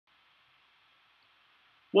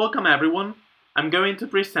Welcome everyone. I'm going to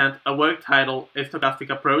present a work titled A Stochastic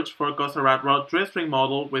Approach for a Cosserat Rod Drillstring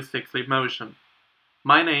Model with Six-Leaf Motion.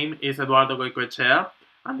 My name is Eduardo Goicoechea,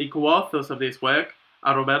 and the co-authors of this work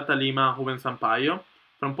are Roberta Lima and Rubens Sampaio,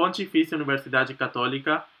 from Pontifícia Universidade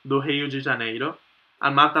Católica do Rio de Janeiro,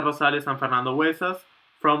 and Marta Rosales and Fernando Huesas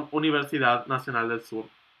from Universidad Nacional del Sur.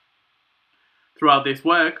 Throughout this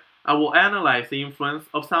work, I will analyze the influence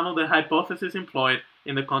of some of the hypotheses employed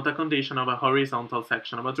in the contact condition of a horizontal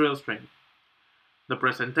section of a drill string. The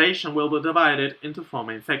presentation will be divided into four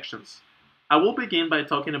main sections. I will begin by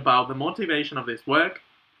talking about the motivation of this work.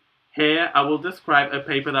 Here, I will describe a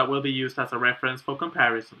paper that will be used as a reference for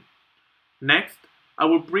comparison. Next, I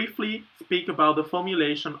will briefly speak about the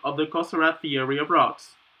formulation of the Cosserat theory of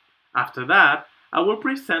rods. After that, I will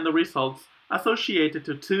present the results associated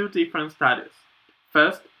to two different studies.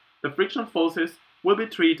 First, the friction forces will be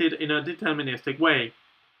treated in a deterministic way.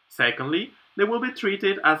 Secondly, they will be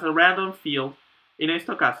treated as a random field in a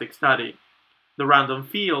stochastic study. The random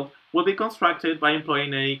field will be constructed by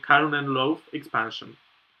employing a Karunen-Loew expansion.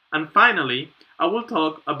 And finally, I will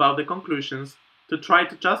talk about the conclusions to try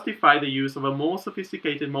to justify the use of a more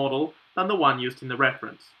sophisticated model than the one used in the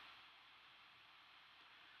reference.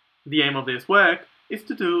 The aim of this work is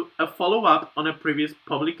to do a follow-up on a previous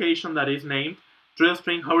publication that is named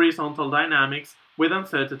Drillstring Horizontal Dynamics with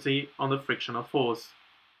Uncertainty on the Frictional Force.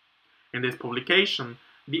 In this publication,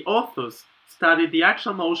 the authors studied the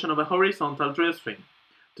actual motion of a horizontal drill string.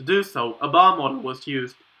 To do so, a bar model was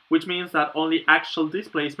used, which means that only actual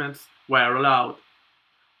displacements were allowed.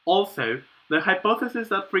 Also, the hypothesis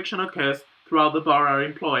that friction occurs throughout the bar are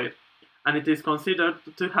employed, and it is considered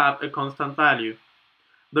to have a constant value.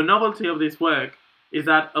 The novelty of this work is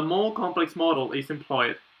that a more complex model is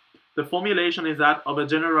employed. The formulation is that of a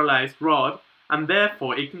generalized rod, and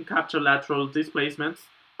therefore it can capture lateral displacements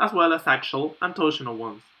as well as axial and torsional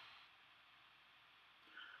ones.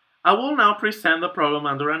 I will now present the problem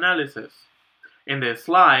under analysis. In this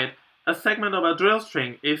slide, a segment of a drill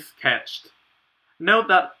string is sketched. Note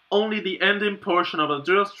that only the ending portion of a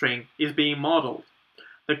drill string is being modeled.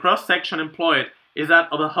 The cross-section employed is that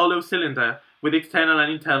of a hollow cylinder with external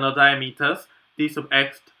and internal diameters d sub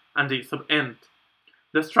x and d sub int.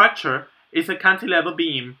 The structure is a cantilever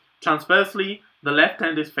beam. Transversely, the left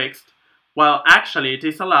end is fixed, while actually it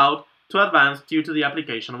is allowed to advance due to the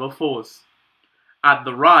application of a force. At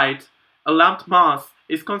the right, a lumped mass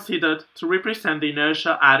is considered to represent the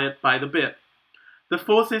inertia added by the bit. The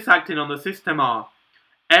forces acting on the system are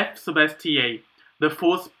F sub sta, the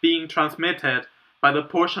force being transmitted by the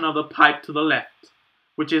portion of the pipe to the left,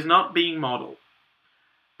 which is not being modeled.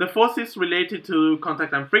 The forces related to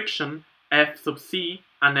contact and friction, F sub c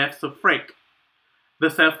and F sub fric. The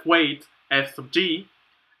self-weight, F sub g,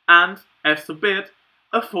 and F sub bit,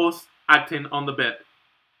 a force acting on the bit.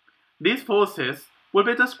 These forces will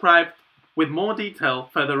be described with more detail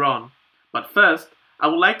further on, but first, I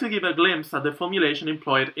would like to give a glimpse at the formulation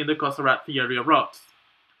employed in the Cosserat theory of rods.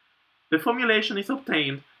 The formulation is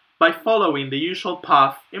obtained by following the usual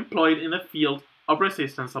path employed in the field of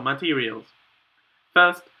resistance of materials.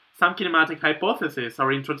 First, some kinematic hypotheses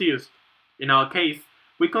are introduced. In our case,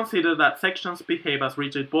 we consider that sections behave as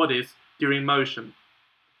rigid bodies during motion.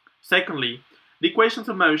 Secondly, the equations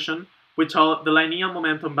of motion, which are the linear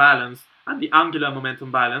momentum balance and the angular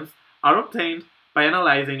momentum balance, are obtained by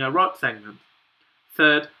analyzing a rod segment.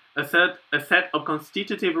 Third, a set of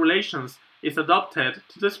constitutive relations is adopted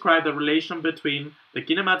to describe the relation between the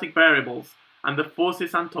kinematic variables and the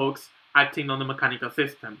forces and torques acting on the mechanical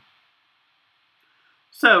system.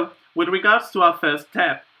 So, with regards to our first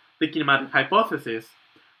step, the kinematic hypothesis,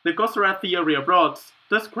 the Cosserat theory of rods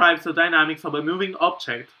describes the dynamics of a moving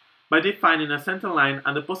object by defining a center line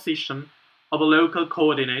and the position of a local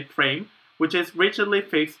coordinate frame, which is rigidly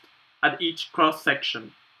fixed at each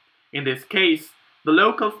cross-section. In this case, the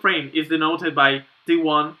local frame is denoted by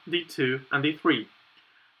d1, d2, and d3.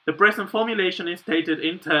 The present formulation is stated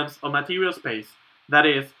in terms of material space, that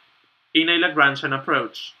is, in a Lagrangian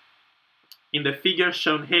approach. In the figure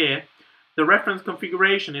shown here, the reference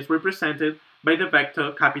configuration is represented by the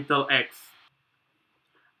vector capital X.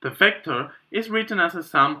 The vector is written as a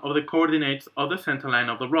sum of the coordinates of the center line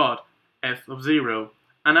of the rod, S of 0,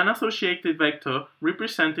 and an associated vector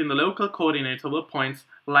representing the local coordinates of the points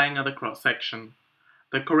lying at the cross-section.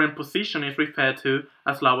 The current position is referred to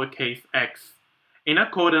as lowercase x. In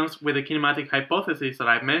accordance with the kinematic hypothesis that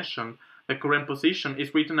I mentioned, the current position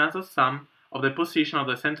is written as a sum of the position of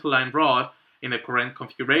the center line rod in the current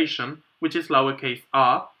configuration, which is lowercase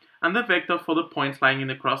r, and the vector for the points lying in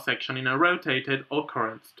the cross-section in a rotated or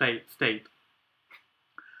current state.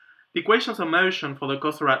 The equations of motion for the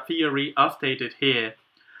Cosserat theory are stated here.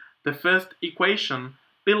 The first equation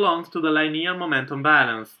belongs to the linear momentum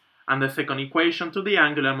balance, and the second equation to the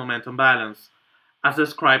angular momentum balance. As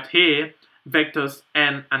described here, vectors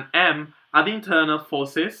n and m are the internal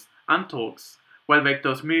forces and torques, while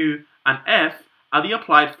vectors mu and f are the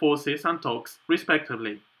applied forces and torques,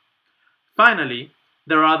 respectively. Finally,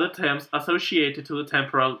 there are the terms associated to the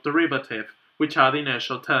temporal derivative, which are the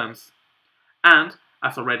inertial terms. And,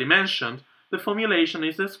 as already mentioned, the formulation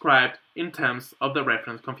is described in terms of the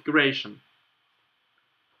reference configuration.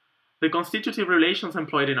 The constitutive relations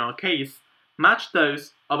employed in our case match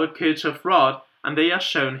those of a Kirchhoff rod, and they are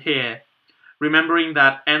shown here, remembering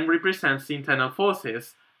that n represents the internal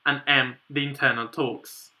forces and m the internal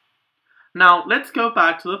torques. Now let's go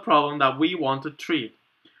back to the problem that we want to treat.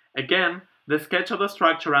 Again, the sketch of the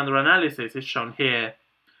structure under analysis is shown here.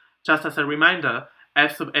 Just as a reminder,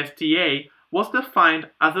 F sub sta was defined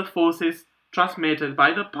as the forces transmitted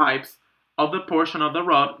by the pipes of the portion of the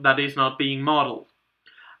rod that is not being modeled.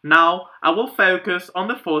 Now I will focus on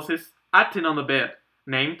the forces acting on the bit,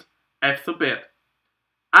 named F sub bit.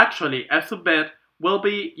 Actually, F sub bit will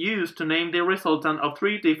be used to name the resultant of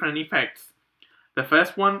three different effects. The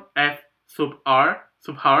first one, F sub r,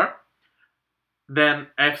 then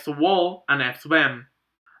F sub wall and F sub m.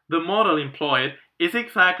 The model employed is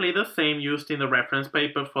exactly the same used in the reference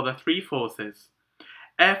paper for the three forces.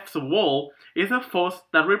 F sub wall is a force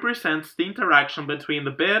that represents the interaction between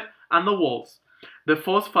the bit and the walls. The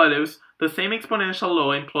force follows the same exponential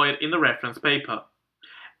law employed in the reference paper.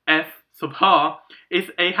 F sub h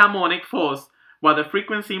is a harmonic force, while the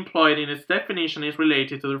frequency employed in its definition is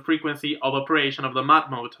related to the frequency of operation of the mud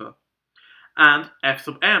motor. And F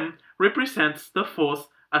sub m represents the force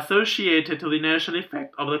associated to the inertial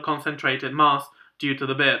effect of the concentrated mass due to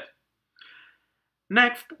the bit.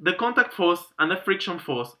 Next, the contact force and the friction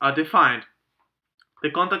force are defined. The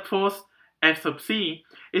contact force, F sub c,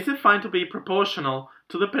 is defined to be proportional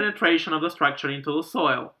to the penetration of the structure into the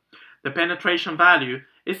soil. The penetration value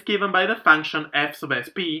is given by the function F sub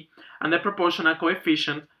sp and the proportional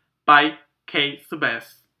coefficient by K sub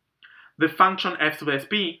s. The function F sub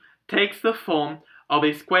sp takes the form of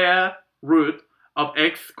a square root of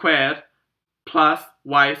x squared plus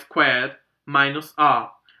y squared minus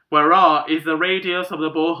r, where r is the radius of the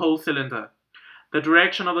borehole cylinder. The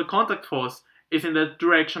direction of the contact force is in the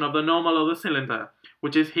direction of the normal of the cylinder,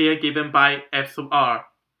 which is here given by F sub r.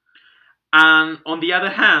 And on the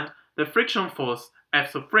other hand, the friction force,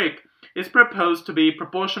 F sub fric, is proposed to be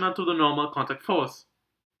proportional to the normal contact force.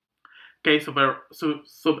 K sub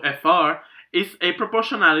fr is a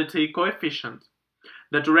proportionality coefficient.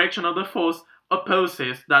 The direction of the force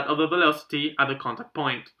opposes that of the velocity at the contact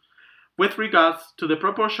point. With regards to the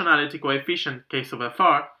proportionality coefficient, K sub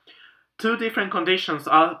fr, two different conditions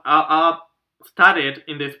are studied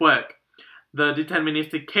in this work: the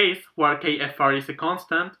deterministic case, where Kfr is a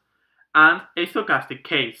constant, and a stochastic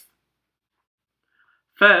case.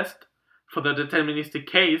 First, for the deterministic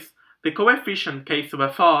case, the coefficient K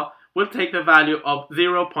sub fr will take the value of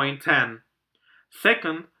 0.10.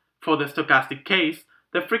 Second, for the stochastic case,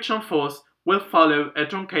 the friction force will follow a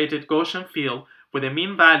truncated Gaussian field with a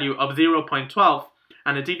mean value of 0.12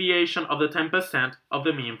 and a deviation of the 10% of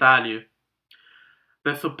the mean value.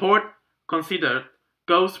 The support considered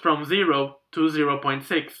goes from 0 to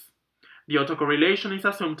 0.6. The autocorrelation is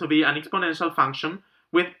assumed to be an exponential function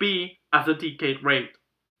with b as the decay rate.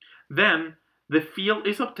 Then, the field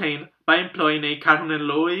is obtained by employing a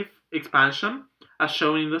Karhunen-Loewy expansion, as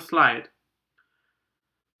shown in the slide.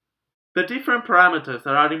 The different parameters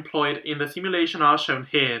that are employed in the simulation are shown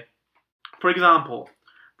here. For example,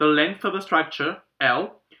 the length of the structure,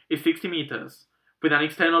 L, is 60 meters, with an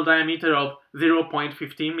external diameter of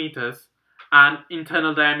 0.15 meters and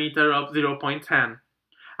internal diameter of 0.10,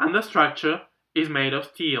 and the structure is made of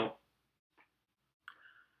steel.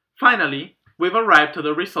 Finally, we've arrived to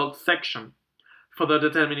the results section. For the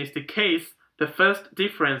deterministic case, the first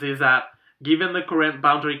difference is that, given the current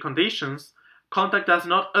boundary conditions, contact does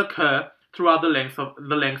not occur throughout the length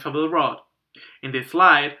of the rod. In this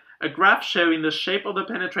slide, a graph showing the shape of the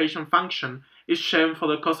penetration function is shown for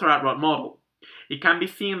the Cosserat rod model. It can be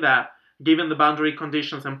seen that, given the boundary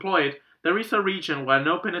conditions employed, there is a region where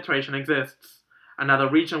no penetration exists, another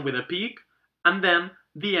region with a peak, and then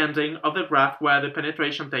the ending of the graph where the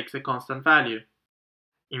penetration takes a constant value.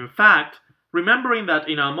 In fact, remembering that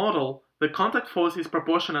in our model, the contact force is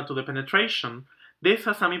proportional to the penetration, this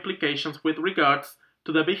has some implications with regards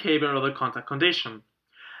to the behavior of the contact condition.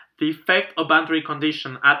 The effect of boundary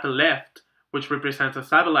condition at the left, which represents a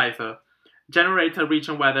stabilizer, generates a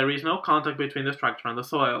region where there is no contact between the structure and the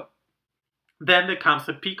soil. Then there comes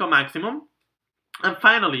a peak or maximum, and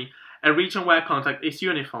finally, a region where contact is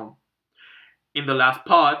uniform. In the last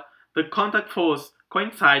part, the contact force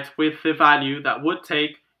coincides with the value that would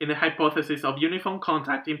take in the hypothesis of uniform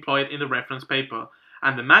contact employed in the reference paper,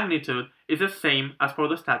 and the magnitude is the same as for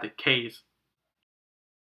the static case.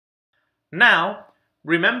 Now,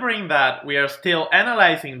 remembering that we are still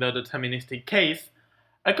analyzing the deterministic case,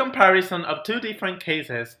 a comparison of two different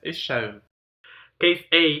cases is shown. Case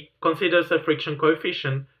A considers a friction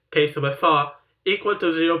coefficient, K sub FR, equal to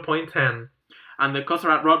 0.10, and the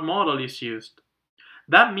Cosserat rod model is used.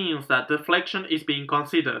 That means that deflection is being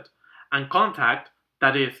considered, and contact,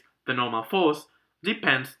 that is, the normal force,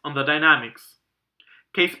 depends on the dynamics.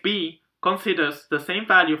 Case B considers the same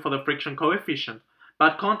value for the friction coefficient,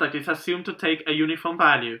 but contact is assumed to take a uniform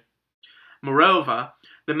value. Moreover,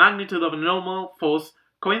 the magnitude of a normal force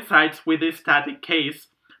coincides with the static case,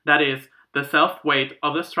 that is, the self-weight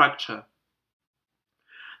of the structure.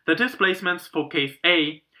 The displacements for case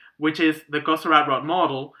A, which is the Cosserat rod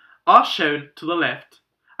model, are shown to the left,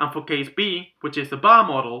 and for case B, which is the bar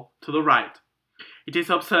model, to the right. It is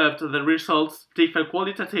observed that the results differ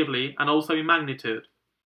qualitatively and also in magnitude.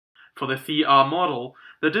 For the CR model,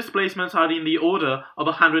 the displacements are in the order of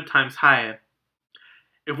 100 times higher.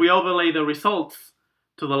 If we overlay the results,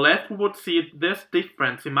 to the left we would see this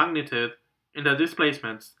difference in magnitude in the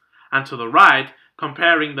displacements, and to the right,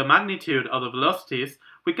 comparing the magnitude of the velocities,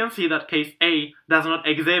 we can see that case A does not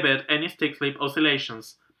exhibit any stick-slip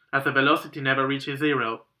oscillations, as the velocity never reaches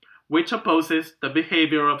zero, which opposes the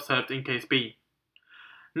behavior observed in case B.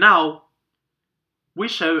 Now, we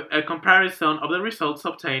show a comparison of the results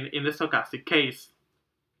obtained in the stochastic case.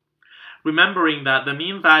 Remembering that the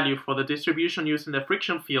mean value for the distribution used in the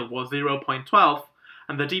friction field was 0.12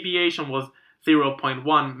 and the deviation was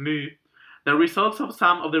 0.1 mu, the results of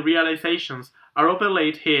some of the realizations are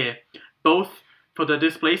overlaid here, both for the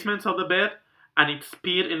displacements of the bed and its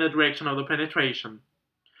speed in the direction of the penetration.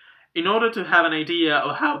 In order to have an idea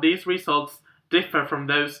of how these results differ from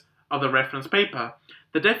those of the reference paper,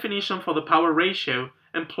 the definition for the power ratio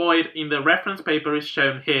employed in the reference paper is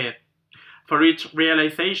shown here. For each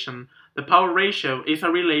realization, the power ratio is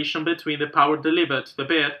a relation between the power delivered to the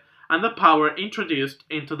bed and the power introduced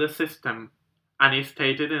into the system, and is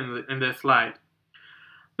stated in this slide.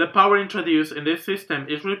 The power introduced in this system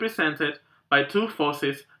is represented by two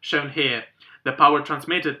forces shown here, the power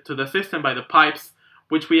transmitted to the system by the pipes,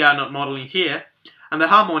 which we are not modeling here, and the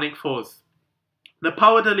harmonic force. The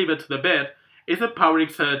power delivered to the bed is the power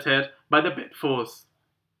exerted by the bed force.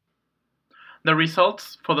 The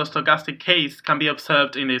results for the stochastic case can be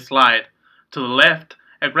observed in this slide. To the left,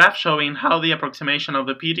 a graph showing how the approximation of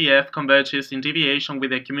the PDF converges in deviation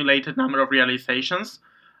with the accumulated number of realizations,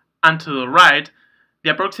 and to the right,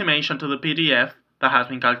 the approximation to the PDF that has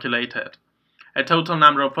been calculated. A total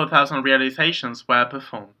number of 4,000 realizations were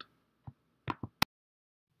performed.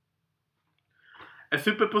 A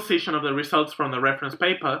superposition of the results from the reference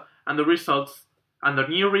paper and the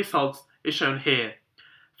new results is shown here.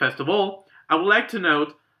 First of all, I would like to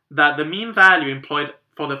note that the mean value employed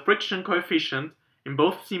for the friction coefficient in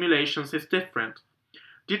both simulations is different.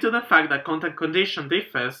 Due to the fact that contact condition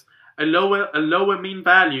differs, a lower mean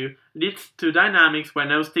value leads to dynamics where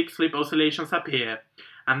no stick-slip oscillations appear,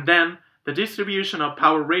 and then the distribution of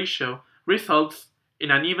power ratio results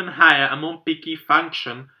in an even higher Amon-Picky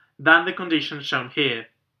function than the conditions shown here.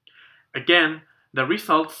 Again, the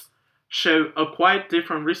results show a quite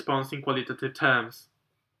different response in qualitative terms.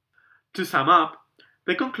 To sum up,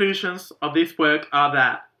 the conclusions of this work are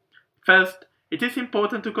that, first, it is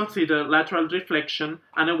important to consider lateral deflection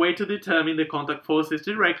and a way to determine the contact forces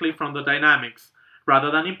directly from the dynamics,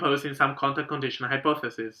 rather than imposing some contact condition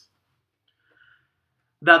hypothesis.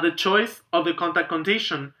 That the choice of the contact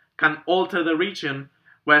condition can alter the region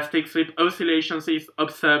where stick-slip oscillations is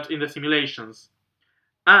observed in the simulations.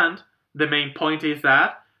 And the main point is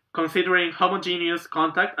that considering homogeneous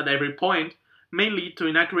contact at every point may lead to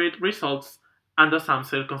inaccurate results under some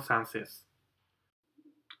circumstances.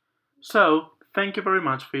 So, thank you very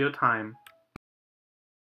much for your time.